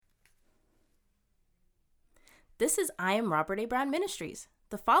This is I Am Robert A. Brown Ministries.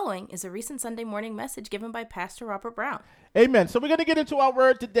 The following is a recent Sunday morning message given by Pastor Robert Brown. Amen. So we're going to get into our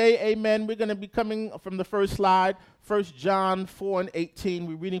word today. Amen. We're going to be coming from the first slide, 1 John 4:18.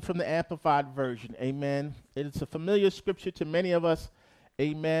 We're reading from the Amplified Version. Amen. It's a familiar scripture to many of us.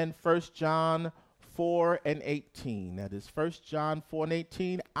 Amen. 1 John 4:18. That is 1 John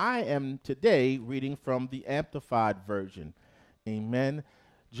 4:18. I am today reading from the Amplified Version. Amen.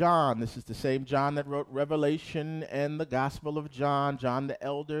 John, this is the same John that wrote Revelation and the Gospel of John. John the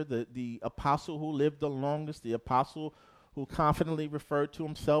Elder, the apostle who lived the longest, the apostle who confidently referred to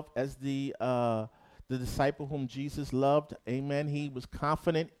himself as the disciple whom Jesus loved. Amen. He was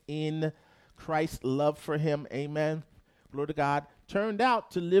confident in Christ's love for him. Amen. Glory to God. Turned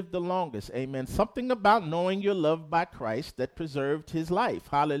out to live the longest. Amen. Something about knowing you're loved by Christ that preserved his life.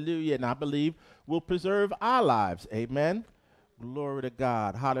 Hallelujah. And I believe will preserve our lives. Amen. Glory to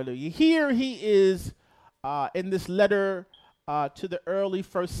God. Hallelujah. Here he is in this letter to the early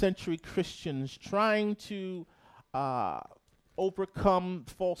first century Christians trying to overcome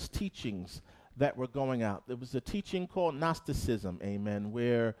false teachings that were going out. There was a teaching called Gnosticism, amen,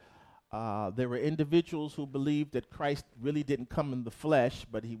 where there were individuals who believed that Christ really didn't come in the flesh,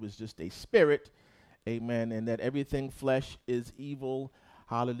 but he was just a spirit, amen, and that everything flesh is evil.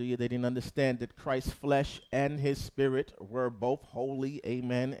 Hallelujah. They didn't understand that Christ's flesh and his spirit were both holy,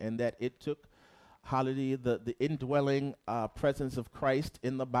 amen, and that it took, hallelujah, the indwelling presence of Christ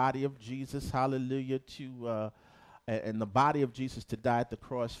in the body of Jesus, hallelujah, and the body of Jesus to die at the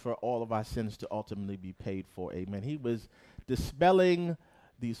cross for all of our sins to ultimately be paid for, amen. He was dispelling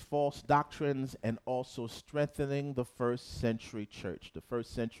these false doctrines and also strengthening the first century church. The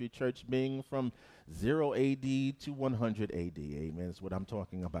first century church being from 0 AD to 100 AD. Amen. Is what I'm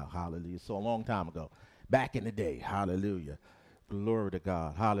talking about. Hallelujah. So a long time ago. Back in the day. Hallelujah. Glory to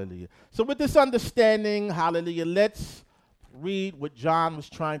God. Hallelujah. So with this understanding, hallelujah, let's read what John was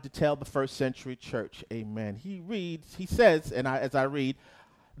trying to tell the first century church. Amen. He says, and as I read,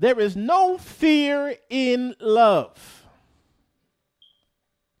 there is no fear in love.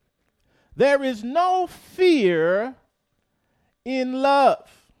 There is no fear in love.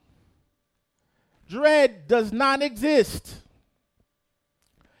 Dread does not exist.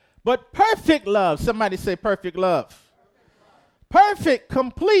 But perfect love, somebody say perfect love. Perfect,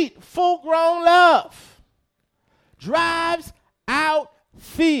 complete, full-grown love drives out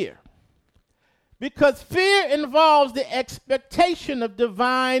fear. Because fear involves the expectation of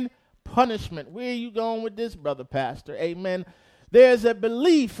divine punishment. Where are you going with this, brother pastor? Amen. There's a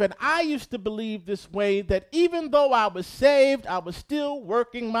belief, and I used to believe this way, that even though I was saved, I was still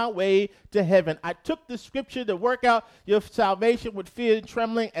working my way to heaven. I took the scripture to work out your salvation with fear and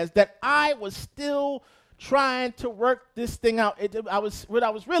trembling as that I was still trying to work this thing out. What I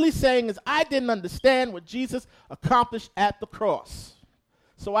was really saying is I didn't understand what Jesus accomplished at the cross.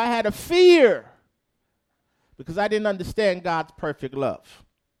 So I had a fear because I didn't understand God's perfect love.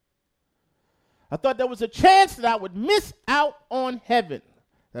 I thought there was a chance that I would miss out on heaven,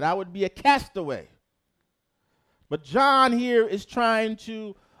 that I would be a castaway. But John here is trying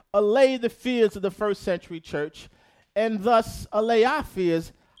to allay the fears of the first century church and thus allay our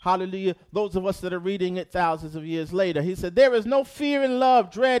fears, hallelujah, those of us that are reading it thousands of years later. He said, there is no fear in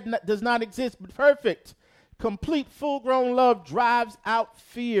love. Dread does not exist, but perfect, complete, full-grown love drives out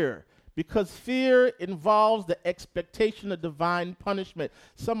fear. Because fear involves the expectation of divine punishment.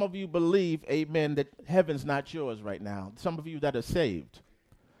 Some of you believe, amen, that heaven's not yours right now. Some of you that are saved.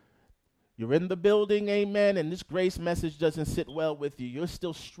 You're in the building, amen, and this grace message doesn't sit well with you. You're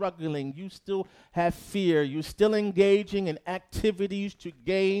still struggling. You still have fear. You're still engaging in activities to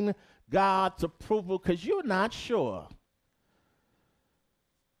gain God's approval because you're not sure.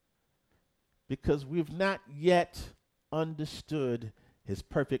 Because we've not yet understood his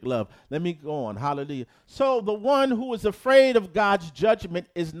perfect love. Let me go on. Hallelujah. So the one who is afraid of God's judgment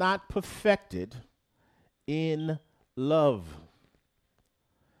is not perfected in love,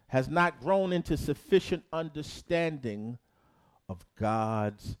 has not grown into sufficient understanding of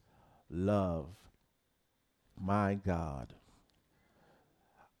God's love. My God.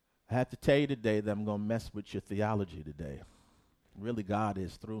 I have to tell you today that I'm going to mess with your theology today. Really, God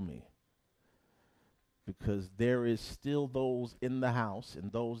is through me. Because there is still those in the house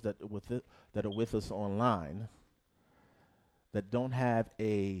and those that are with us online that don't have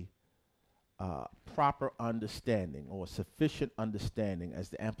a proper understanding or sufficient understanding, as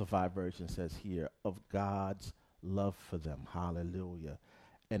the Amplified Version says here, of God's love for them. Hallelujah.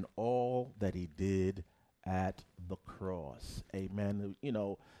 And all that he did at the cross. Amen. You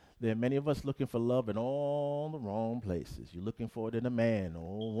know, there are many of us looking for love in all the wrong places. You're looking for it in a man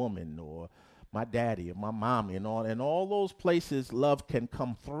or a woman or my daddy and my mommy and all those places love can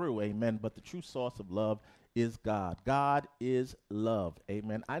come through, amen. But the true source of love is God. God is love,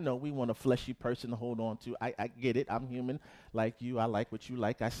 amen. I know we want a fleshy person to hold on to. I get it. I'm human like you. I like what you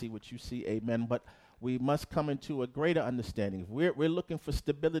like. I see what you see, amen. But we must come into a greater understanding. We're looking for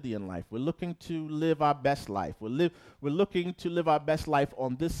stability in life. We're looking to live our best life. We're looking to live our best life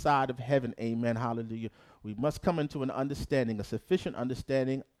on this side of heaven. Amen. Hallelujah. We must come into an understanding, a sufficient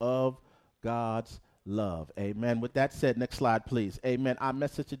understanding of God's love. Amen. With that said, next slide, please. Amen. Our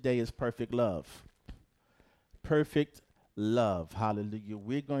message today is perfect love. Perfect love. Hallelujah.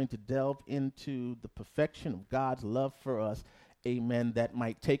 We're going to delve into the perfection of God's love for us. Amen. That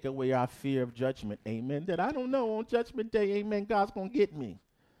might take away our fear of judgment. Amen. That I don't know on Judgment Day. Amen. God's going to get me.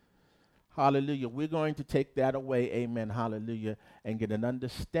 Hallelujah. We're going to take that away. Amen. Hallelujah. And get an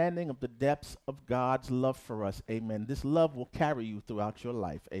understanding of the depths of God's love for us. Amen. This love will carry you throughout your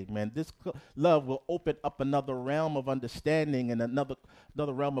life. Amen. This love will open up another realm of understanding and another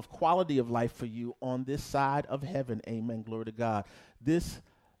realm of quality of life for you on this side of heaven. Amen. Glory to God. This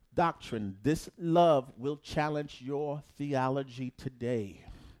doctrine, this love will challenge your theology today.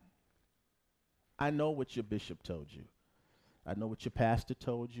 I know what your bishop told you. I know what your pastor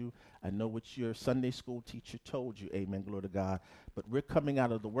told you. I know what your Sunday school teacher told you. Amen. Glory to God. But we're coming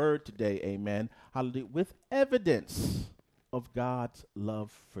out of the word today. Amen. Hallelujah. With evidence of God's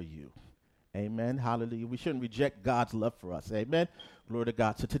love for you. Amen. Hallelujah. We shouldn't reject God's love for us. Amen. Glory to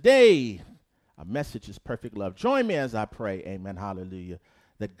God. So today, our message is perfect love. Join me as I pray. Amen. Hallelujah.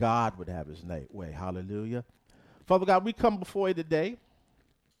 That God would have his way. Hallelujah. Father God, we come before you today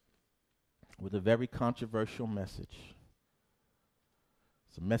with a very controversial message.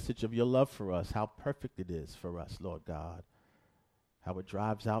 It's a message of your love for us, how perfect it is for us, Lord God, how it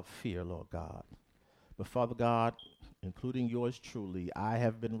drives out fear, Lord God. But Father God, including yours truly,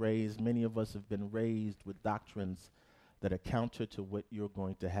 many of us have been raised with doctrines that are counter to what you're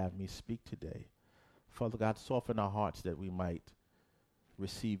going to have me speak today. Father God, soften our hearts that we might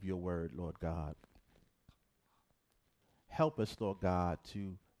receive your word, Lord God. Help us, Lord God,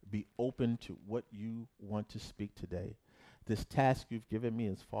 to be open to what you want to speak today. This task you've given me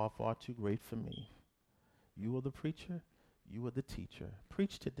is far, far too great for me. You are the preacher. You are the teacher.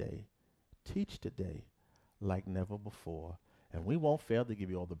 Preach today. Teach today like never before. And we won't fail to give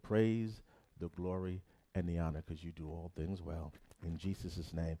you all the praise, the glory, and the honor because you do all things well. In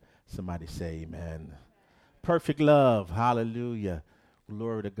Jesus' name, somebody say amen. Perfect love. Hallelujah.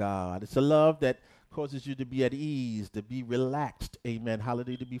 Glory to God. It's a love that causes you to be at ease, to be relaxed. Amen.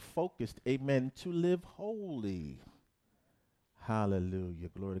 Hallelujah. To be focused. Amen. To live holy. Hallelujah.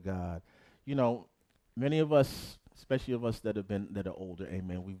 Glory to God. You know, many of us, especially of us that are older,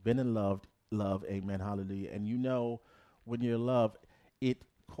 amen, we've been in love, amen, hallelujah. And you know, when you're in love, it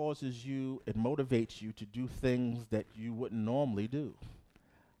causes you, it motivates you to do things that you wouldn't normally do.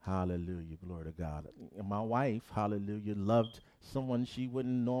 Hallelujah. Glory to God. And my wife, hallelujah, loved someone she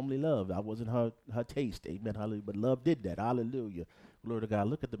wouldn't normally love. I wasn't her taste, amen, hallelujah. But love did that. Hallelujah. Glory to God.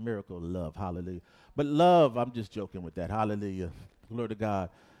 Look at the miracle of love. Hallelujah. But love, I'm just joking with that. Hallelujah. Glory to God.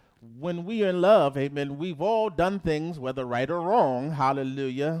 When we are in love, amen, we've all done things, whether right or wrong,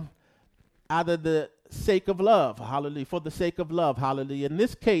 hallelujah, out of the sake of love. Hallelujah. For the sake of love. Hallelujah. In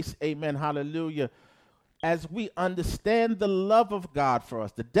this case, amen, hallelujah, as we understand the love of God for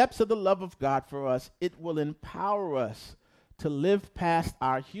us, the depths of the love of God for us, it will empower us to live past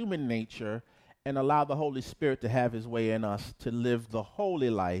our human nature and allow the Holy Spirit to have his way in us to live the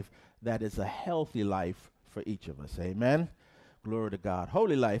holy life that is a healthy life for each of us. Amen. Glory to God.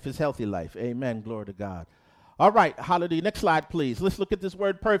 Holy life is healthy life. Amen. Glory to God. All right. Hallelujah. Next slide, please. Let's look at this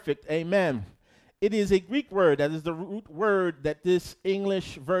word perfect. Amen. It is a Greek word. That is the root word that this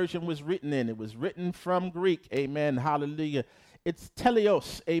English version was written in. It was written from Greek. Amen. Hallelujah. It's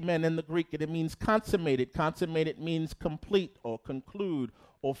teleos. Amen. In the Greek. And it means consummated. Consummated means complete or conclude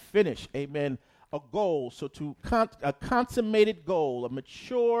or finish. Amen. A goal. So a consummated goal, a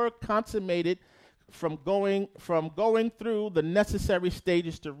mature, consummated from going through the necessary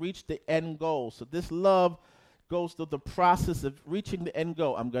stages to reach the end goal. So this love goes through the process of reaching the end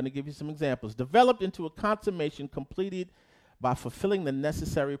goal. I'm going to give you some examples. Developed into a consummation completed by fulfilling the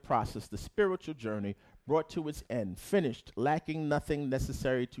necessary process, the spiritual journey brought to its end, finished, lacking nothing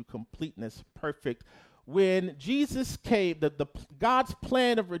necessary to completeness, perfect. When Jesus came, God's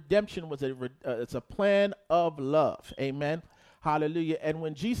plan of redemption was it's a plan of love. Amen. Hallelujah. And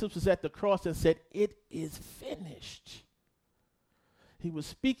when Jesus was at the cross and said, "It is finished," he was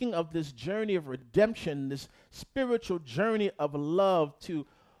speaking of this journey of redemption, this spiritual journey of love to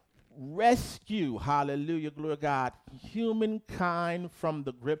rescue, hallelujah, glory to God, humankind from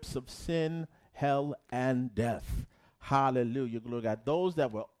the grips of sin hell, and death. Hallelujah. Glory to God. Those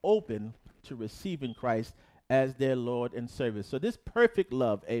that were open to receiving Christ as their Lord and Savior. So this perfect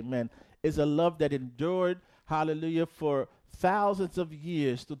love, amen, is a love that endured, hallelujah, for thousands of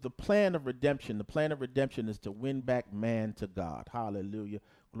years through the plan of redemption. The plan of redemption is to win back man to God. Hallelujah.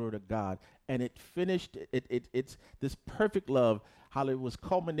 Glory to God. And it finished, it's this perfect love, hallelujah, was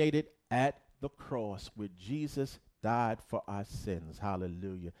culminated at the cross where Jesus died for our sins.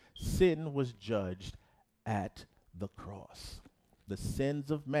 Hallelujah. Sin was judged at the cross. The sins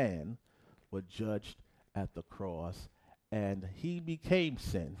of man were judged at the cross, and he became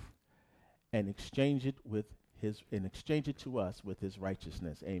sin and exchanged it to us with his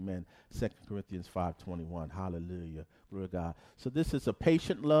righteousness. Amen. 2 Corinthians 5:21. Hallelujah. Glory to God. So this is a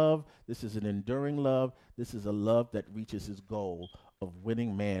patient love. This is an enduring love. This is a love that reaches its goal of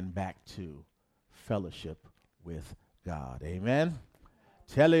winning man back to fellowship with God. Amen.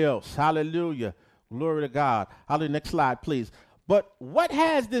 Teleos. Hallelujah. Glory to God. Hallelujah. Next slide, please. But what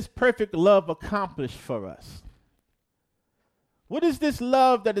has this perfect love accomplished for us? What is this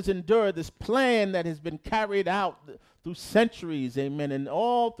love that has endured, this plan that has been carried out through centuries, amen, and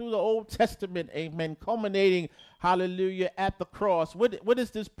all through the Old Testament, amen, culminating, hallelujah, at the cross? What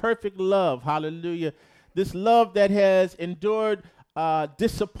is this perfect love, hallelujah? This love that has endured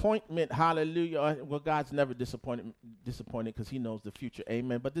disappointment, hallelujah. Well, God's never disappointed because he knows the future,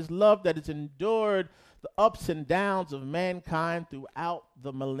 amen. But this love that has endured the ups and downs of mankind throughout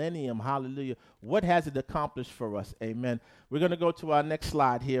the millennium, hallelujah. What has it accomplished for us, amen? We're going to go to our next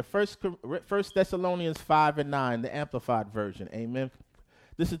slide here. First Thessalonians 5:9, the Amplified Version, amen.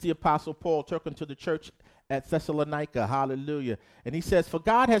 This is the Apostle Paul talking to the church at Thessalonica, hallelujah. And he says, "For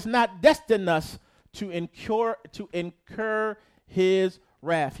God has not destined us to incur his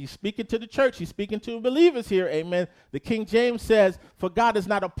wrath." He's speaking to the church. He's speaking to believers here, amen. The King James says, "For God has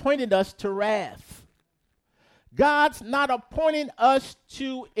not appointed us to wrath." God's not appointing us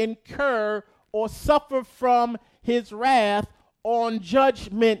to incur or suffer from his wrath on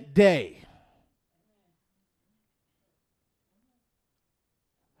Judgment Day.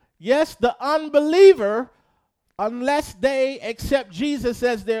 Yes, the unbeliever, unless they accept Jesus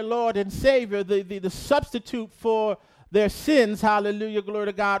as their Lord and Savior, the substitute for their sins, hallelujah, glory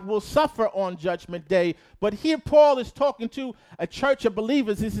to God, will suffer on Judgment Day. But here Paul is talking to a church of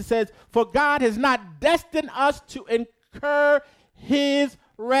believers. He says, "For God has not destined us to incur his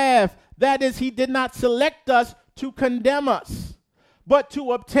wrath." That is, he did not select us to condemn us, but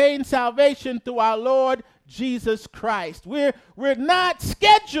to obtain salvation through our Lord Jesus Christ. We're not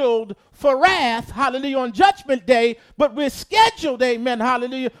scheduled for wrath, hallelujah, on Judgment Day, but we're scheduled, amen,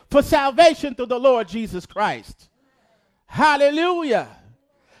 hallelujah, for salvation through the Lord Jesus Christ. Hallelujah.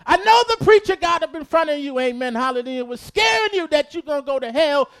 I know the preacher got up in front of you, amen, hallelujah, was scaring you that you're going to go to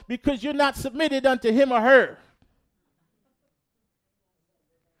hell because you're not submitted unto him or her.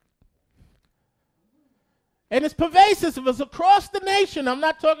 And it's pervasive. It's across the nation. I'm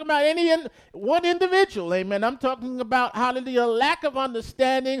not talking about one individual, amen. I'm talking about, hallelujah, lack of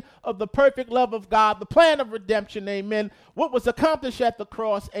understanding of the perfect love of God, the plan of redemption, amen. What was accomplished at the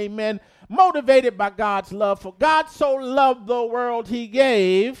cross, amen. Motivated by God's love. For God so loved the world he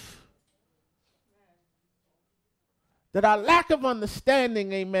gave, that our lack of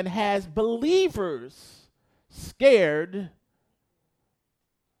understanding, amen, has believers scared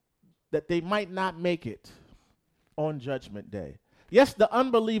that they might not make it on Judgment Day. Yes, the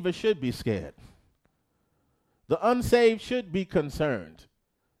unbeliever should be scared. The unsaved should be concerned.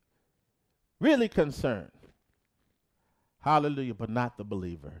 Really concerned. Hallelujah, but not the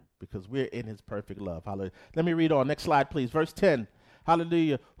believer, because we're in his perfect love. Hallelujah. Let me read on. Next slide, please. Verse 10.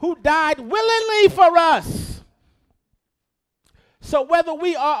 Hallelujah. Who died willingly for us. So whether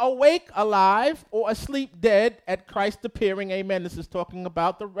we are awake, alive, or asleep, dead at Christ's appearing, amen. This is talking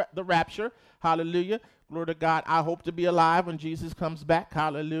about the rapture. Hallelujah. Glory to God. I hope to be alive when Jesus comes back.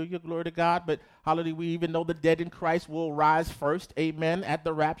 Hallelujah. Glory to God. But hallelujah, we even know the dead in Christ will rise first. Amen. At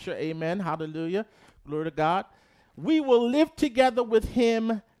the rapture. Amen. Hallelujah. Glory to God. We will live together with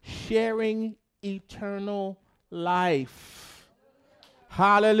him, sharing eternal life.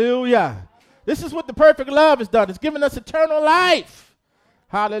 Hallelujah. This is what the perfect love has done. It's given us eternal life.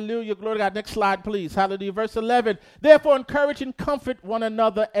 Hallelujah. Glory to God. Next slide, please. Hallelujah. Verse 11. Therefore, encourage and comfort one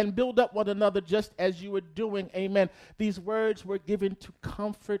another and build up one another just as you were doing. Amen. These words were given to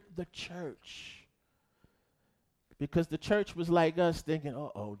comfort the church. Because the church was like us thinking,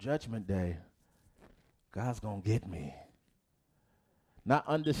 Judgment Day. God's going to get me. Not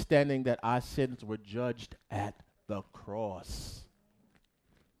understanding that our sins were judged at the cross.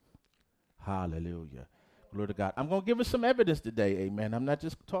 Hallelujah. Glory to God. I'm going to give us some evidence today, amen. I'm not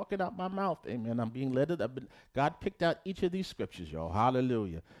just talking out my mouth, amen. I'm being led. God picked out each of these scriptures, y'all.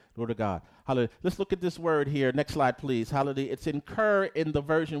 Hallelujah. Glory to God. Hallelujah. Let's look at this word here. Next slide, please. Hallelujah. It's incur in the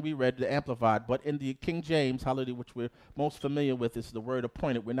version we read, the Amplified, but in the King James, hallelujah, which we're most familiar with, is the word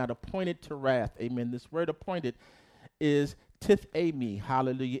appointed. We're not appointed to wrath, amen. This word appointed is tithemi,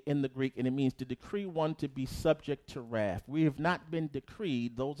 hallelujah, in the Greek, and it means to decree one to be subject to wrath. We have not been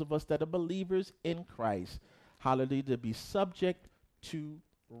decreed, those of us that are believers in Christ, hallelujah, to be subject to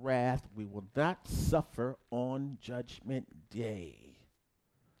wrath. We will not suffer on Judgment Day.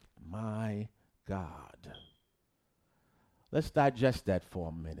 My God. Let's digest that for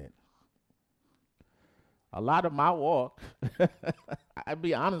a minute. A lot of my walk, I'll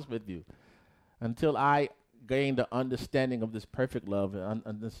be honest with you, until I gained the understanding of this perfect love and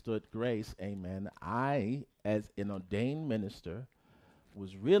understood grace, amen, I, as an ordained minister,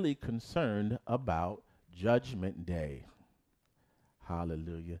 was really concerned about Judgment Day.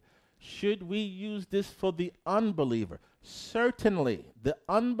 Hallelujah. Should we use this for the unbeliever? Certainly, the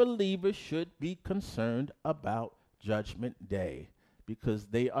unbeliever should be concerned about Judgment Day because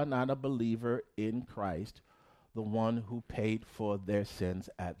they are not a believer in Christ, the one who paid for their sins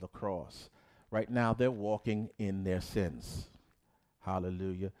at the cross. Right now, they're walking in their sins.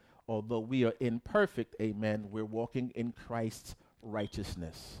 Hallelujah. Although we are imperfect, amen, we're walking in Christ's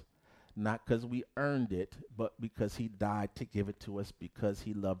righteousness. Not because we earned it, but because he died to give it to us because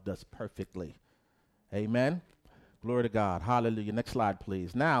he loved us perfectly. Amen. Glory to God. Hallelujah. Next slide,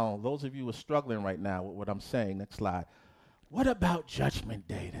 please. Now, those of you who are struggling right now with what I'm saying, next slide. What about Judgment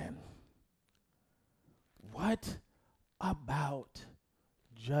Day then? What about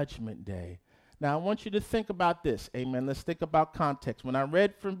Judgment Day? Now, I want you to think about this. Amen. Let's think about context. When I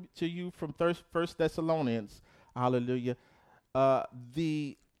read to you from 1 Thessalonians, hallelujah,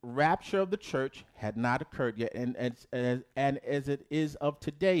 the rapture of the church had not occurred yet. And as it is of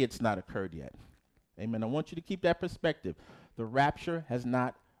today, it's not occurred yet. Amen. I want you to keep that perspective. The rapture has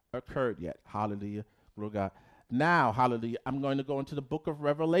not occurred yet. Hallelujah. Glory to God. Now, hallelujah, I'm going to go into the book of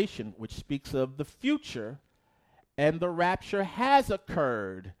Revelation, which speaks of the future, and the rapture has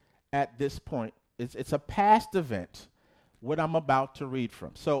occurred at this point. It's a past event, what I'm about to read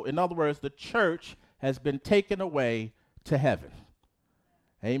from. So, in other words, the church has been taken away to heaven.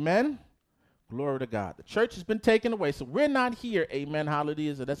 Amen? Glory to God. The church has been taken away, so we're not here. Amen,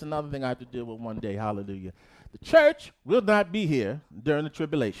 hallelujah. So that's another thing I have to deal with one day, hallelujah. The church will not be here during the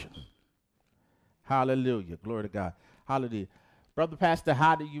tribulation. Hallelujah. Glory to God. Hallelujah. Brother Pastor,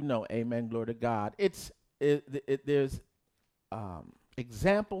 how do you know? Amen. Glory to God. There's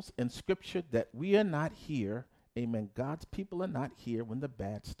examples in Scripture that we are not here. Amen. God's people are not here when the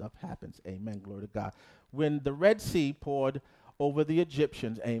bad stuff happens. Amen. Glory to God. When the Red Sea poured over the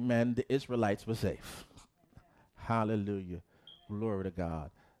Egyptians, amen, the Israelites were safe. Hallelujah. Glory to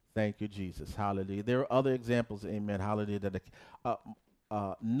God. Thank you, Jesus. Hallelujah. There are other examples, amen, hallelujah, that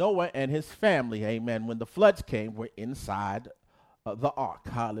Noah and his family, amen, when the floods came, were inside the ark,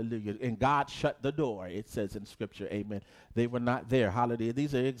 hallelujah, and God shut the door, it says in Scripture, amen. They were not there, hallelujah.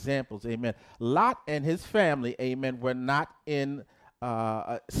 These are examples, amen. Lot and his family, amen, were not in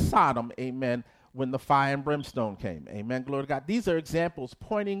Sodom, amen, when the fire and brimstone came, amen, glory to God. These are examples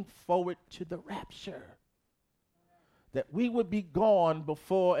pointing forward to the rapture, that we would be gone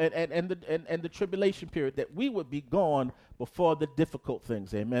before, and the tribulation period, that we would be gone before the difficult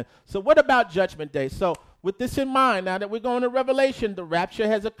things, amen. So what about Judgment Day? So with this in mind, now that we're going to Revelation, the rapture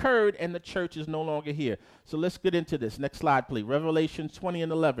has occurred and the church is no longer here. So let's get into this. Next slide, please. Revelation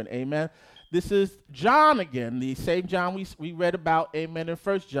 20:11, amen. This is John again, the same John we read about, amen, in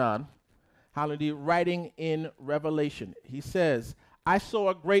 1 John, hallelujah, writing in Revelation. He says, I saw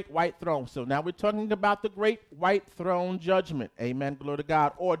a great white throne. So now we're talking about the great white throne judgment. Amen. Glory to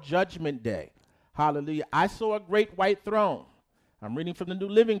God. Or Judgment Day. Hallelujah. I saw a great white throne. I'm reading from the New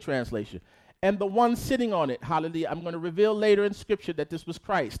Living Translation. And the one sitting on it. Hallelujah. I'm going to reveal later in Scripture that this was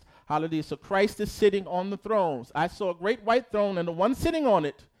Christ. Hallelujah. So Christ is sitting on the thrones. I saw a great white throne and the one sitting on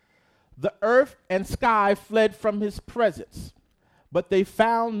it. The earth and sky fled from his presence, but they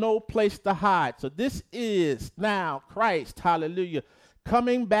found no place to hide. So this is now Christ, hallelujah,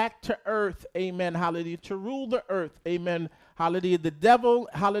 coming back to earth, amen, hallelujah, to rule the earth, amen, hallelujah. The devil,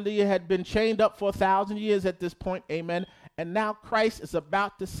 hallelujah, had been chained up for 1,000 years at this point, amen, and now Christ is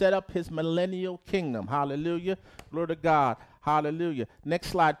about to set up his millennial kingdom, hallelujah, glory to God, hallelujah. Next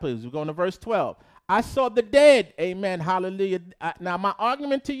slide, please. We're going to verse 12. I saw the dead, amen, hallelujah. Now, my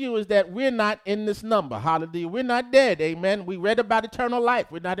argument to you is that we're not in this number, hallelujah. We're not dead, amen. We read about eternal life.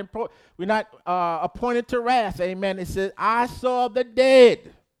 We're not appointed to wrath, amen. It says, I saw the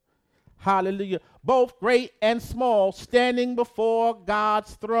dead, Hallelujah. Both great and small, standing before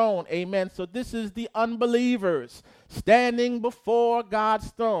God's throne. Amen. So this is the unbelievers standing before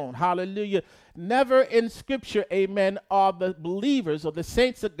God's throne. Hallelujah. Never in Scripture, amen, are the believers or the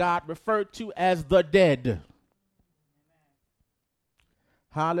saints of God referred to as the dead.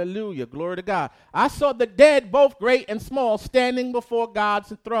 Hallelujah. Glory to God. I saw the dead, both great and small, standing before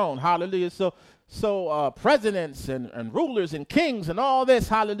God's throne. Hallelujah. So presidents and rulers and kings and all this,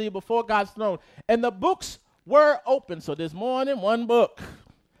 hallelujah, before God's throne. And the books were open. So there's more than one book,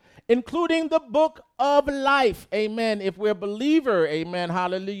 including the book of life. Amen. If we're a believer, amen,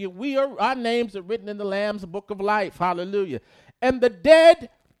 hallelujah, our names are written in the Lamb's book of life. Hallelujah. And the dead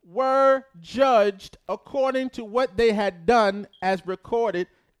were judged according to what they had done as recorded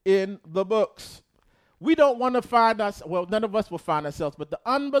in the books. We don't want to find us, well, none of us will find ourselves, but the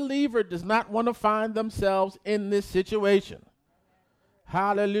unbeliever does not want to find themselves in this situation.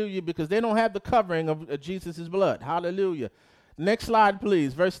 Hallelujah, because they don't have the covering of Jesus' blood. Hallelujah. Next slide,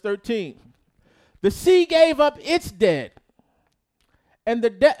 please. Verse 13. The sea gave up its dead. And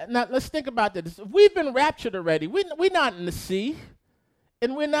now let's think about this. We've been raptured already. We're not in the sea,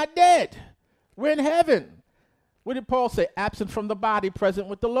 and we're not dead. We're in heaven. What did Paul say? Absent from the body, present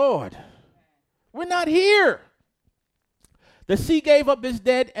with the Lord. We're not here. The sea gave up its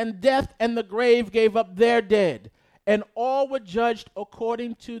dead, and death and the grave gave up their dead. And all were judged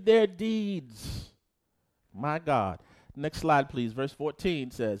according to their deeds. My God. Next slide, please. Verse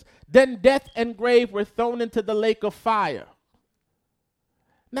 14 says, Then death and grave were thrown into the lake of fire.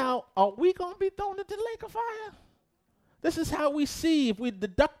 Now, are we going to be thrown into the lake of fire? This is how we see, with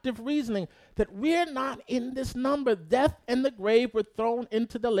deductive reasoning, that we're not in this number. Death and the grave were thrown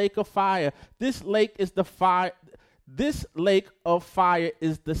into the lake of fire. This lake is the fire. This lake of fire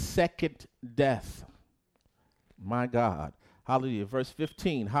is the second death. My God. Hallelujah. Verse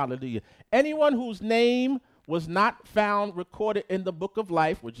 15. Hallelujah. Anyone whose name was not found recorded in the book of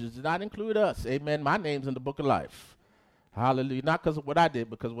life, which does not include us. Amen. My name's in the book of life. Hallelujah. Not because of what I did,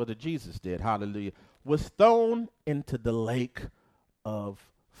 because of what Jesus did. Hallelujah. Was thrown into the lake of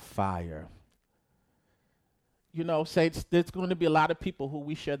fire. You know, saints, there's going to be a lot of people who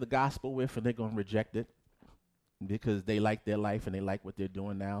we share the gospel with, and they're going to reject it because they like their life and they like what they're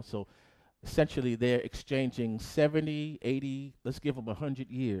doing now. So essentially, they're exchanging 70, 80, let's give them 100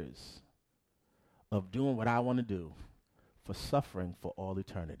 years of doing what I want to do for suffering for all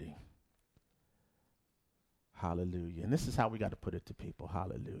eternity. Hallelujah. And this is how we got to put it to people.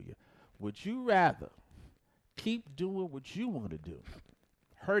 Hallelujah. Would you rather keep doing what you want to do,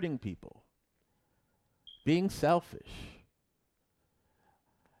 hurting people, being selfish,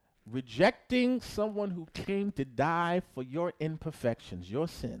 rejecting someone who came to die for your imperfections, your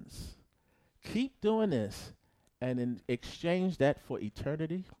sins? Keep doing this and in exchange that for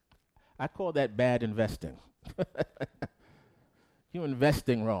eternity? I call that bad investing. You're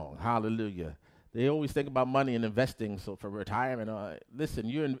investing wrong. Hallelujah. They always think about money and investing, so for retirement. Listen,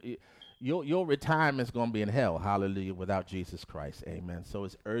 your retirement is going to be in hell, hallelujah, without Jesus Christ, amen. So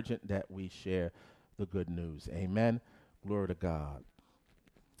it's urgent that we share the good news, amen. Glory to God.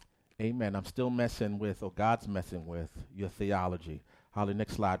 Amen. I'm still messing with, or God's messing with, your theology. Hallelujah.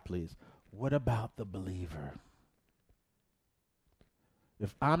 Next slide, please. What about the believer?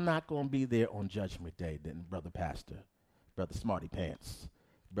 If I'm not going to be there on Judgment Day, then Brother Pastor, Brother Smarty Pants,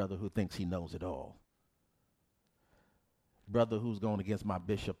 brother who thinks he knows it all, brother who's going against my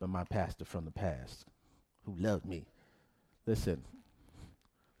bishop and my pastor from the past, who loved me. Listen,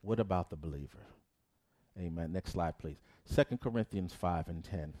 what about the believer? Amen. Next slide, please. 2 Corinthians 5 and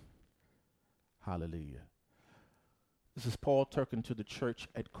 10. Hallelujah. This is Paul talking to the church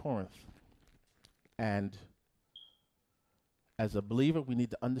at Corinth. And as a believer, we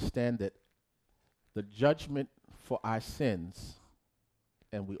need to understand that the judgment for our sins,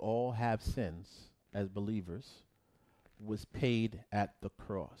 and we all have sins as believers, was paid at the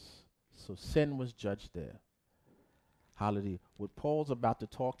cross. So sin was judged there. Hallelujah. What Paul's about to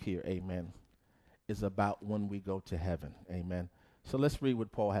talk here, amen, is about when we go to heaven. Amen. So let's read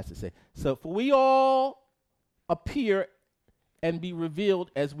what Paul has to say. So for we all appear and be revealed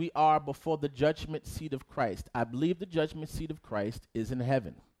as we are before the judgment seat of Christ. I believe the judgment seat of Christ is in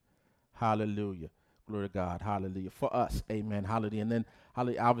heaven. Hallelujah. Glory to God. Hallelujah. For us. Amen. Hallelujah. And then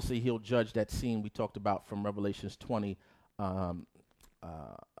hallelujah, obviously he'll judge that scene we talked about from Revelations 20, 11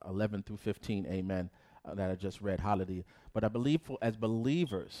 through 15. Amen. That I just read. Hallelujah. But I believe as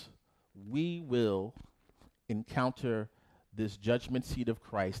believers, we will encounter this judgment seat of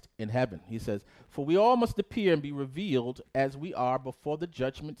Christ in heaven. He says, for we all must appear and be revealed as we are before the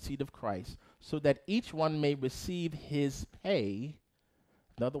judgment seat of Christ, so that each one may receive his pay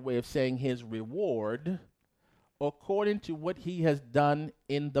Another way of saying his reward, according to what he has done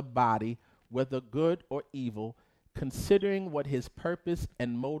in the body, whether good or evil, considering what his purpose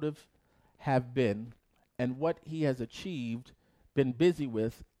and motive have been, and what he has achieved, been busy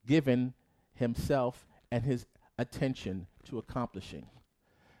with, given himself and his attention to accomplishing.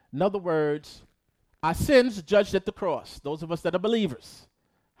 In other words, our sins judged at the cross, those of us that are believers.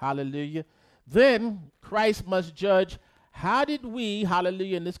 Hallelujah. Then Christ must judge, how did we,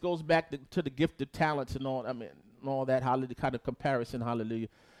 hallelujah, and this goes back to the gift of talents and all that, hallelujah, kind of comparison, hallelujah.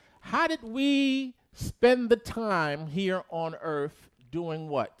 How did we spend the time here on earth doing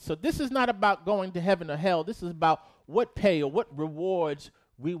what? So this is not about going to heaven or hell. This is about what pay or what rewards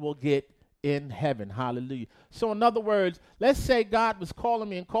we will get in heaven. Hallelujah. So in other words, let's say God was calling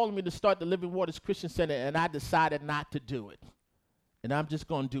me to start the Living Waters Christian Center, and I decided not to do it. And I'm just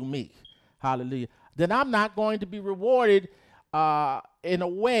going to do me. Hallelujah. Then I'm not going to be rewarded in a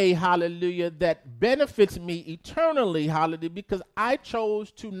way, hallelujah, that benefits me eternally, hallelujah, because I chose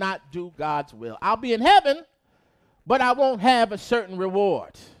to not do God's will. I'll be in heaven, but I won't have a certain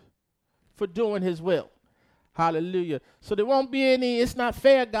reward for doing his will. Hallelujah. So there won't be any, it's not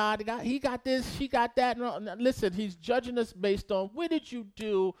fair, God. He got this, she got that. No, listen, he's judging us based on what did you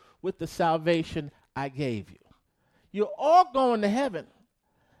do with the salvation I gave you. You're all going to heaven,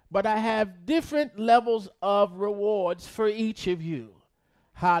 but I have different levels of rewards for each of you.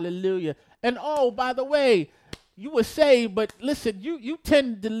 Hallelujah. And oh, by the way, you were saved, but listen, you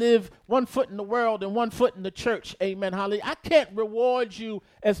tend to live one foot in the world and one foot in the church. Amen. Hallelujah. I can't reward you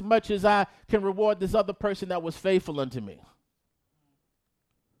as much as I can reward this other person that was faithful unto me.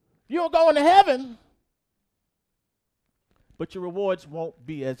 You're going to heaven, but your rewards won't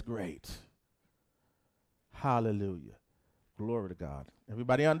be as great. Hallelujah. Glory to God.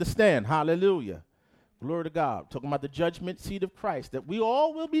 Everybody understand? Hallelujah. Glory to God. Talking about the judgment seat of Christ, that we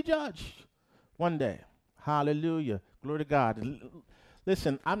all will be judged one day. Hallelujah. Glory to God.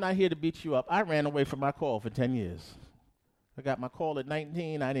 Listen, I'm not here to beat you up. I ran away from my call for 10 years. I got my call at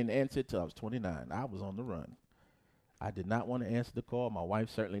 19. I didn't answer it till I was 29. I was on the run. I did not want to answer the call. My wife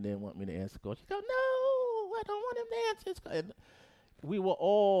certainly didn't want me to answer the call. She go, no, I don't want him to answer his call. And we were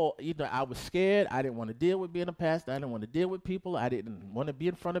all, I was scared. I didn't want to deal with being a pastor. I didn't want to deal with people. I didn't want to be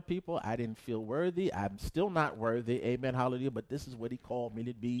in front of people. I didn't feel worthy. I'm still not worthy. Amen. Hallelujah. But this is what he called me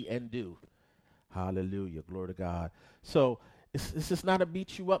to be and do. Hallelujah. Glory to God. So this is not a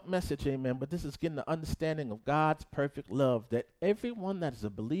beat you up message, amen, but this is getting the understanding of God's perfect love, that everyone that is a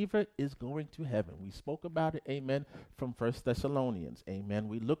believer is going to heaven. We spoke about it, amen, from 1 Thessalonians, amen.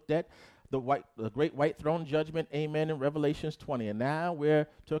 We looked at the great white throne judgment, amen, in Revelations 20. And now we're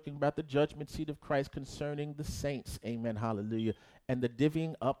talking about the judgment seat of Christ concerning the saints, amen, hallelujah, and the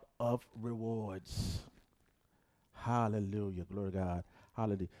divvying up of rewards. Hallelujah. Glory to God.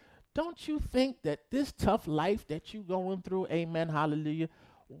 Hallelujah. Don't you think that this tough life that you're going through, amen, hallelujah,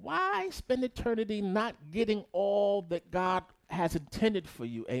 why spend eternity not getting all that God has intended for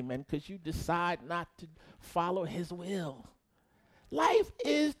you, amen, because you decide not to follow his will? Life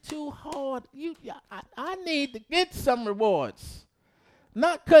is too hard. I need to get some rewards.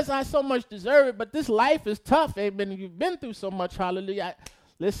 Not because I so much deserve it, but this life is tough, amen. You've been through so much, hallelujah.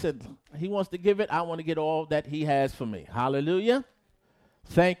 Listen, he wants to give it. I want to get all that he has for me. Hallelujah.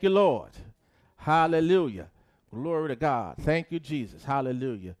 Thank you, Lord. Hallelujah. Glory to God. Thank you, Jesus.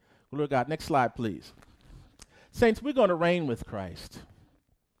 Hallelujah. Glory to God. Next slide, please. Saints, we're going to reign with Christ.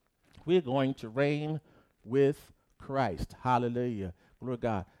 We're going to reign with Christ. Hallelujah. Glory to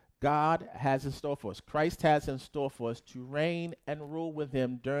God. God has in store for us. Christ has in store for us to reign and rule with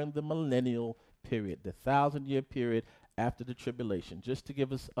him during the millennial period, the 1,000-year period after the tribulation. Just to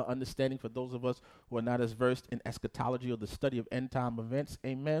give us an understanding for those of us who are not as versed in eschatology or the study of end-time events,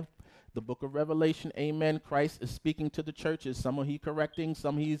 amen. The book of Revelation, amen. Christ is speaking to the churches. Some are he correcting,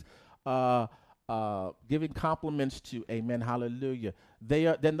 some he's giving compliments to, amen, hallelujah.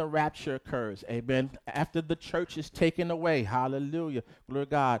 Then the rapture occurs, amen, after the church is taken away, hallelujah, glory to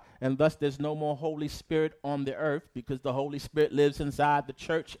God, and thus there's no more Holy Spirit on the earth because the Holy Spirit lives inside the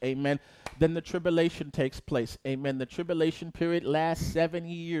church, amen. Then the tribulation takes place, amen. The tribulation period lasts 7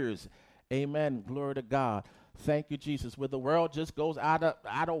 years, amen, glory to God. Thank you, Jesus. Where the world just goes out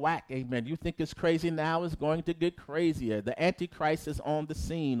of whack, amen. You think it's crazy now, it's going to get crazier. The Antichrist is on the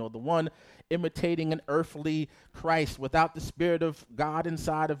scene, or the one imitating an earthly Christ without the Spirit of God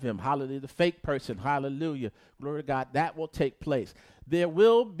inside of him. Hallelujah. The fake person, hallelujah. Glory to God. That will take place. There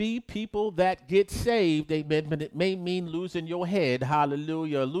will be people that get saved, amen, but it may mean losing your head,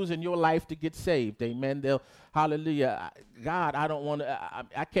 hallelujah, losing your life to get saved, amen. They'll, hallelujah, God,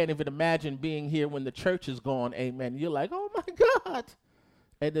 I can't even imagine being here when the church is gone, amen. You're like, oh my God,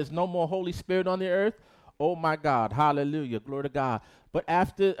 and there's no more Holy Spirit on the earth, oh my God, hallelujah, glory to God. But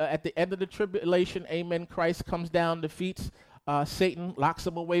after, at the end of the tribulation, amen, Christ comes down, defeats Satan, locks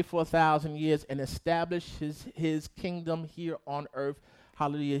him away for 1,000 years, and establishes his kingdom here on earth.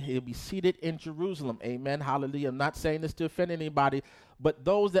 Hallelujah. He'll be seated in Jerusalem. Amen. Hallelujah. I'm not saying this to offend anybody, but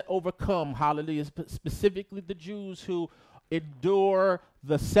those that overcome, hallelujah, specifically the Jews who endure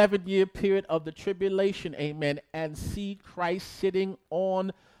the 7-year period of the tribulation, amen, and see Christ sitting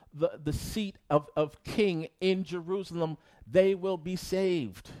on the seat of king in Jerusalem, they will be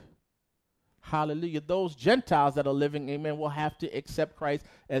saved. Hallelujah. Those Gentiles that are living, amen, will have to accept Christ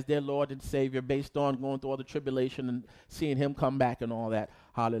as their Lord and Savior based on going through all the tribulation and seeing him come back and all that.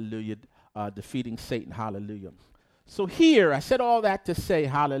 Hallelujah. Defeating Satan. Hallelujah. So here, I said all that to say,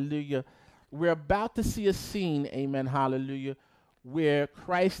 hallelujah, we're about to see a scene, amen, hallelujah, where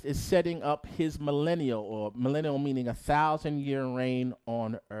Christ is setting up his millennial meaning 1,000-year reign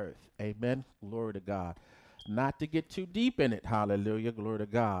on earth. Amen. Glory to God. Not to get too deep in it. Hallelujah. Glory to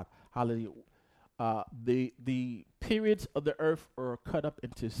God. Hallelujah. The periods of the earth are cut up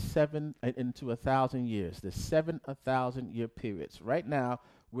into 1,000 years. There's 7 1,000-year periods. Right now,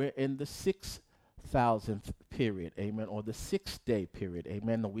 we're in the 6,000th period. Amen. Or the 6-day period.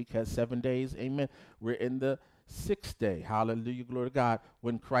 Amen. The week has 7 days. Amen. We're in the 6th day. Hallelujah. Glory to God.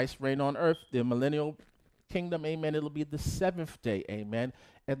 When Christ reigned on earth, the millennial kingdom, amen, it'll be the 7th day. Amen.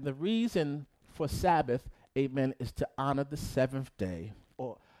 And the reason for Sabbath, amen, is to honor the 7th day,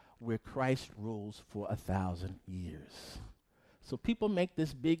 or where Christ rules for 1,000 years. So people make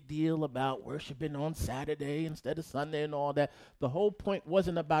this big deal about worshiping on Saturday instead of Sunday and all that. The whole point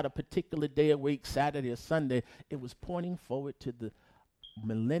wasn't about a particular day a week, Saturday or Sunday. It was pointing forward to the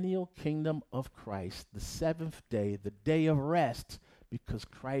millennial kingdom of Christ, the 7th day, the day of rest, because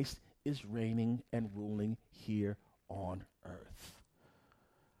Christ is reigning and ruling here on earth.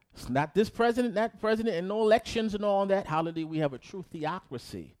 It's not this president, that president, and no elections and all that. Hallelujah, we have a true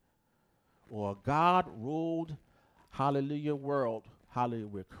theocracy, or a God-ruled, hallelujah, world, hallelujah,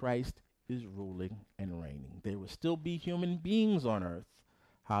 where Christ is ruling and reigning. There will still be human beings on earth,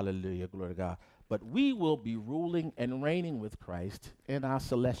 hallelujah, glory to God, but we will be ruling and reigning with Christ in our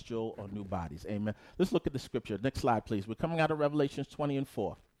celestial or new bodies. Amen. Let's look at the scripture. Next slide, please. We're coming out of Revelations 20 and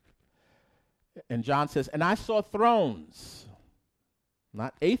 4. And John says, and I saw thrones,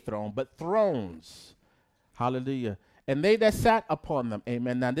 not a throne, but thrones, hallelujah, and they that sat upon them,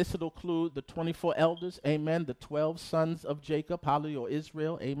 amen. Now this will include the 24 elders, amen, the 12 sons of Jacob, hallelujah, or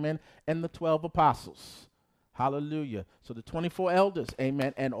Israel, amen, and the 12 apostles, hallelujah. So the 24 elders,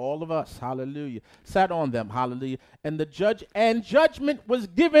 amen, and all of us, hallelujah, sat on them, hallelujah, and the judgment was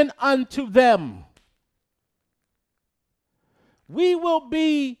given unto them. We will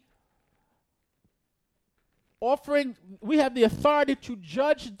be we have the authority to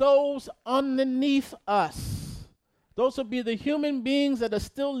judge those underneath us. Those will be the human beings that are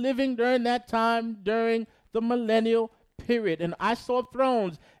still living during that time, during the millennial period. And I saw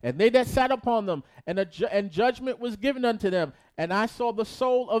thrones, and they that sat upon them, and judgment was given unto them. And I saw the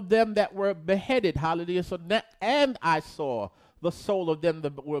soul of them that were beheaded. Hallelujah. And I saw the soul of them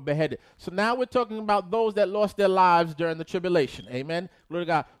that were beheaded. So now we're talking about those that lost their lives during the tribulation. Amen. Glory to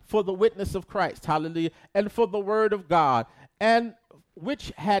God. For the witness of Christ. Hallelujah. And for the word of God. And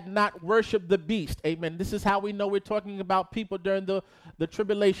which had not worshipped the beast. Amen. This is how we know we're talking about people during the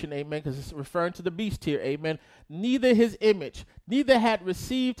tribulation. Amen. Because it's referring to the beast here. Amen. Neither his image, neither had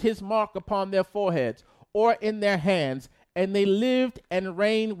received his mark upon their foreheads or in their hands. And they lived and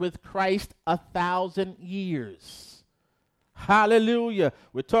reigned with Christ 1,000 years. Hallelujah.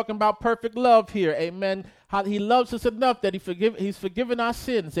 We're talking about perfect love here. Amen. How he loves us enough that he's forgiven our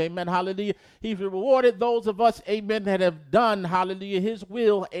sins. Amen. Hallelujah. He's rewarded those of us, amen, that have done, hallelujah, his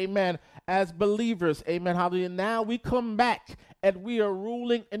will, amen, as believers. Amen. Hallelujah. Now we come back and we are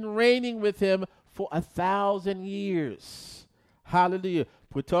ruling and reigning with him for 1,000 years. Hallelujah.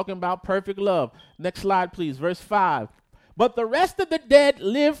 We're talking about perfect love. Next slide, please. Verse 5. But the rest of the dead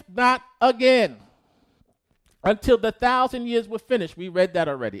lived not again, until the 1,000 years were finished. We read that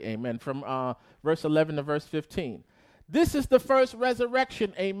already, amen, from verse 11 to verse 15. This is the first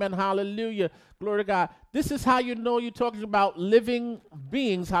resurrection, amen, hallelujah, glory to God. This is how you know you're talking about living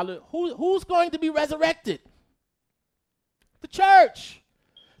beings. Hallelujah. Who's going to be resurrected? The church.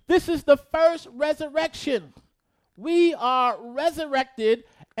 This is the first resurrection. We are resurrected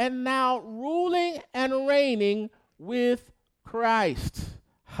and now ruling and reigning with Christ.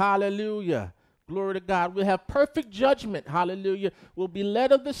 Hallelujah. Glory to God. We'll have perfect judgment. Hallelujah. We'll be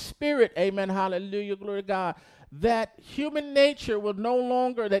led of the Spirit. Amen. Hallelujah. Glory to God. That human nature will no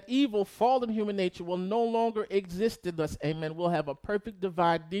longer, that evil, fallen human nature will no longer exist in us. Amen. We'll have a perfect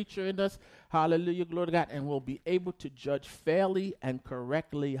divine nature in us. Hallelujah. Glory to God. And we'll be able to judge fairly and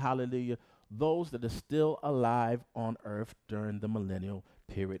correctly. Hallelujah. Those that are still alive on earth during the millennial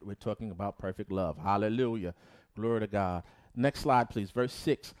period. We're talking about perfect love. Hallelujah. Glory to God. Next slide, please. Verse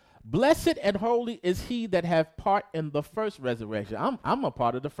 6. Blessed and holy is he that have part in the first resurrection. I'm a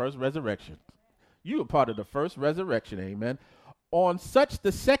part of the first resurrection. You are part of the first resurrection, amen. On such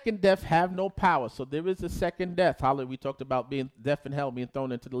the second death have no power. So there is a second death. Hallelujah. We talked about being death in hell, being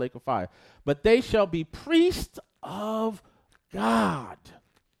thrown into the lake of fire. But they shall be priests of God.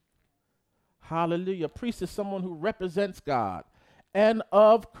 Hallelujah. Priest is someone who represents God, and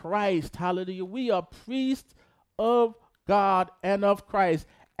of Christ. Hallelujah. We are priests of God and of Christ,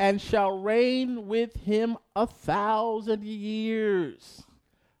 and shall reign with him 1,000 years.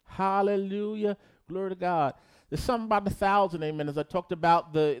 Hallelujah. Glory to God. There's something about 1,000, amen, as I talked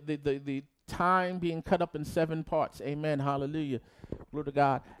about the time being cut up in 7 parts. Amen. Hallelujah. Glory to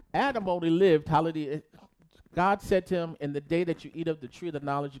God. Adam only lived, hallelujah. God said to him, in the day that you eat of the tree of the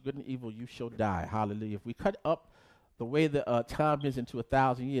knowledge of good and evil, you shall die. Hallelujah. If we cut up the way the time is into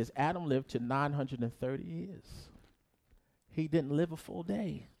 1,000 years, Adam lived to 930 years. He didn't live a full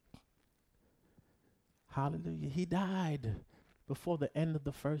day. Hallelujah. He died before the end of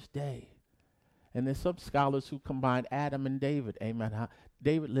the first day. And there's some scholars who combine Adam and David. Amen.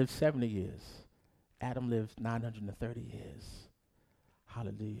 David lived 70 years. Adam lived 930 years.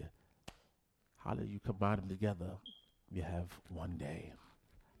 Hallelujah. Hallelujah. You combine them together, you have one day.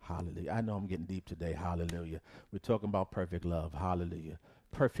 Hallelujah. I know I'm getting deep today. Hallelujah. We're talking about perfect love. Hallelujah.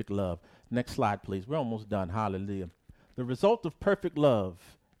 Perfect love. Next slide, please. We're almost done. Hallelujah. The result of perfect love,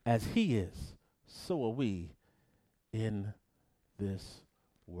 as he is, so are we in this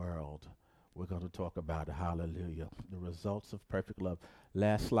world. We're going to talk about it. Hallelujah. The results of perfect love.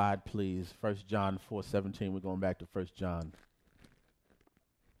 Last slide, please. 1 John 4:17. We're going back to 1 John.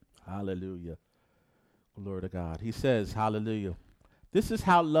 Hallelujah. Glory to God. He says, hallelujah. This is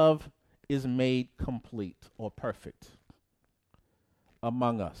how love is made complete or perfect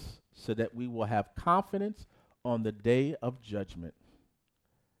among us, so that we will have confidence on the day of judgment.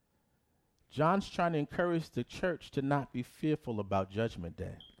 John's trying to encourage the church to not be fearful about Judgment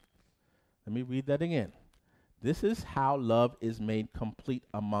Day. Let me read that again. This is how love is made complete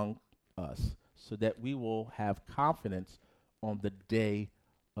among us, so that we will have confidence on the day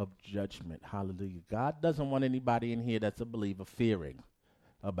of judgment. Hallelujah. God doesn't want anybody in here that's a believer fearing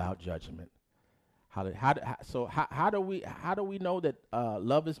about judgment. How do we know that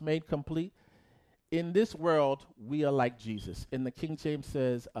love is made complete? In this world, we are like Jesus. And the King James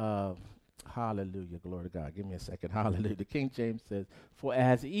says, hallelujah, glory to God. Give me a second. Hallelujah. The King James says, for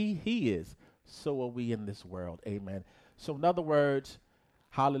as he is, so are we in this world. Amen. So in other words,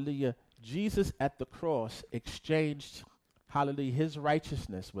 hallelujah, Jesus at the cross exchanged, hallelujah, his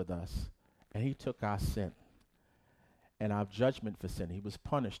righteousness with us, and he took our sin and our judgment for sin. He was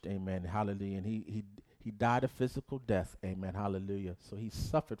punished, amen, hallelujah, and he died a physical death, amen, hallelujah. So he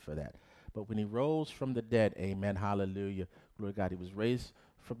suffered for that. But when he rose from the dead, amen, hallelujah, glory to God, he was raised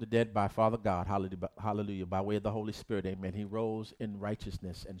from the dead by Father God, hallelujah, by way of the Holy Spirit, amen. He rose in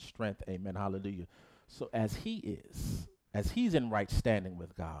righteousness and strength, amen, hallelujah. So as he's in right standing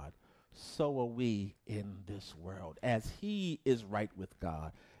with God, so are we in this world. As he is right with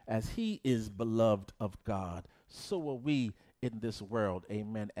God, as he is beloved of God, so are we in this world,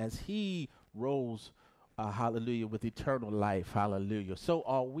 amen. As he rose, hallelujah, with eternal life, hallelujah, so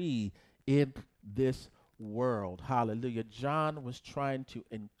are we in this world, hallelujah. John was trying to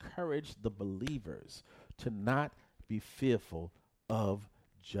encourage the believers to not be fearful of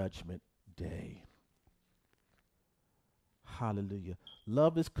Judgment Day. Hallelujah.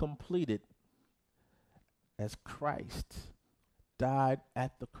 Love is completed as Christ died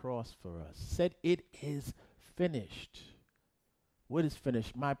at the cross for us. Said it is finished. What is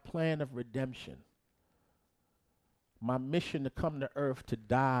finished? My plan of redemption. My mission to come to earth to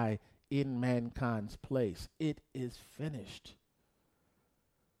die in mankind's place. It is finished.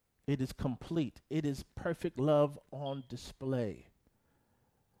 It is complete. It is perfect love on display.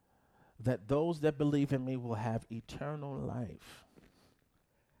 That those that believe in me will have eternal life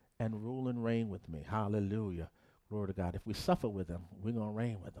and rule and reign with me. Hallelujah. Glory to God. If we suffer with him, we're going to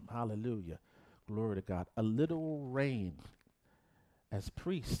reign with him. Hallelujah. Glory to God. A little reign as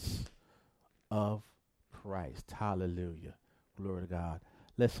priests of Christ. Hallelujah. Glory to God.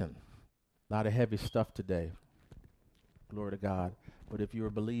 Listen, a lot of heavy stuff today. Glory to God. But if you're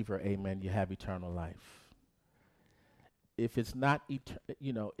a believer, amen, you have eternal life. If it's not,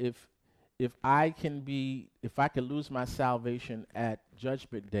 if I can lose my salvation at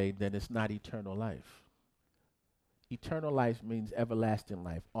Judgment Day, then it's not eternal life. Eternal life means everlasting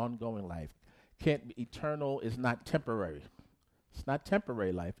life, ongoing life. Eternal is not temporary. It's not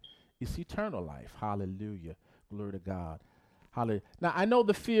temporary life. It's eternal life. Hallelujah. Glory to God. Hallelujah. Now, I know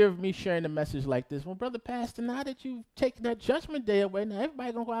the fear of me sharing a message like this. Well, Brother Pastor, now that you've taken that Judgment Day away, now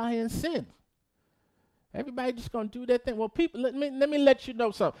everybody going to go out here and sin. Everybody just going to do their thing. Well, people, let me let you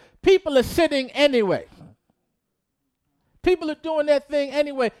know something. People are sinning anyway. People are doing their thing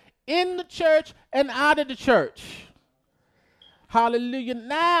anyway, in the church and out of the church. Hallelujah.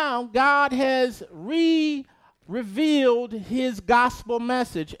 Now, God has revealed his gospel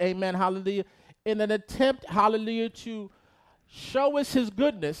message. Amen. Hallelujah. In an attempt, hallelujah, to show us his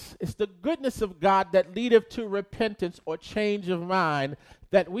goodness. It's the goodness of God that leadeth to repentance or change of mind,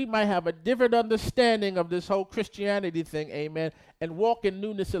 that we might have a different understanding of this whole Christianity thing, amen, and walk in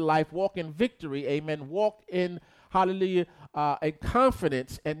newness of life, walk in victory, amen, walk in, hallelujah, a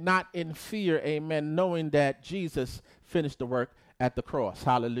confidence and not in fear, amen, knowing that Jesus finished the work at the cross,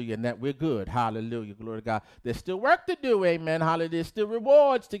 hallelujah, and that we're good, hallelujah, glory to God. There's still work to do, amen, hallelujah. There's still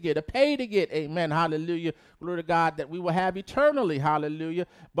rewards to get, a pay to get, amen, hallelujah, glory to God, that we will have eternally, hallelujah,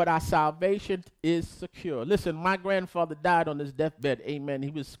 but our salvation is secure. Listen, my grandfather died on his deathbed, amen. He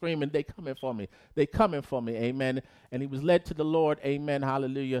was screaming, they coming for me, amen, and he was led to the Lord, amen,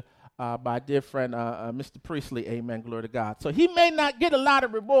 hallelujah, by a dear friend, Mr. Priestley, amen, glory to God. So he may not get a lot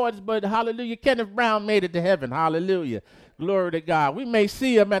of rewards, but hallelujah, Kenneth Brown made it to heaven, hallelujah, glory to God. We may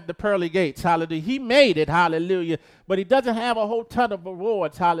see him at the pearly gates, hallelujah. He made it, hallelujah, but he doesn't have a whole ton of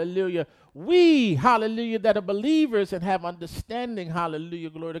rewards, hallelujah. We, hallelujah, that are believers and have understanding, hallelujah,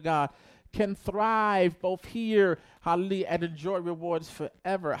 glory to God, can thrive both here, hallelujah, and enjoy rewards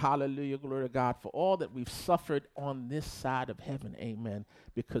forever, hallelujah, glory to God, for all that we've suffered on this side of heaven, amen,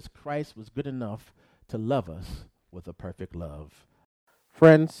 because Christ was good enough to love us with a perfect love.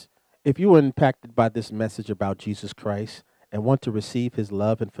 Friends, if you were impacted by this message about Jesus Christ and want to receive his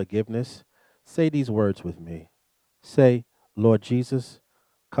love and forgiveness, say these words with me. Say, Lord Jesus,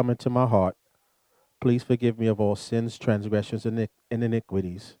 come into my heart. Please forgive me of all sins, transgressions, and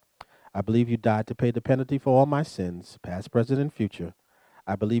iniquities. I believe you died to pay the penalty for all my sins, past, present, and future.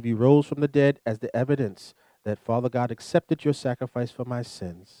 I believe you rose from the dead as the evidence that Father God accepted your sacrifice for my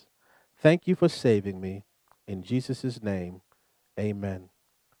sins. Thank you for saving me. In Jesus' name, amen.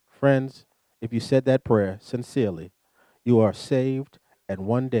 Friends, if you said that prayer sincerely, you are saved and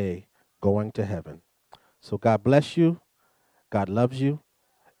one day going to heaven. So God bless you, God loves you,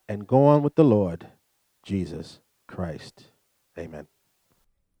 and go on with the Lord, Jesus Christ. Amen.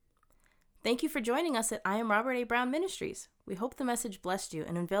 Thank you for joining us at I Am Robert A. Brown Ministries. We hope the message blessed you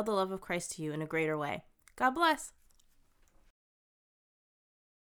and unveiled the love of Christ to you in a greater way. God bless.